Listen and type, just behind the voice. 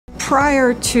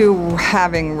Prior to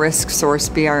having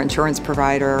RiskSOURCE be our insurance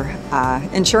provider,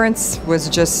 insurance was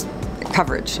just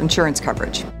coverage, insurance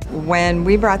coverage. When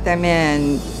we brought them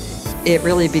in, it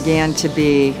really began to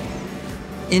be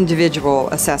individual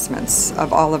assessments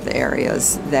of all of the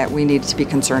areas that we needed to be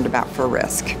concerned about for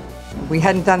risk. We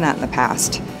hadn't done that in the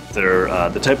past. They're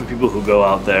the type of people who go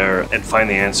out there and find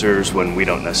the answers when we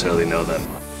don't necessarily know them.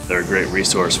 They're a great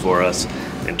resource for us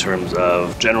in terms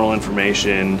of general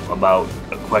information about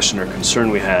a question or concern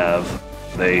we have.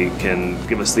 They can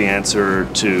give us the answer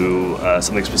to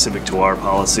something specific to our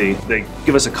policy. They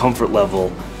give us a comfort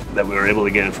level that we were able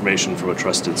to get information from a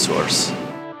trusted source.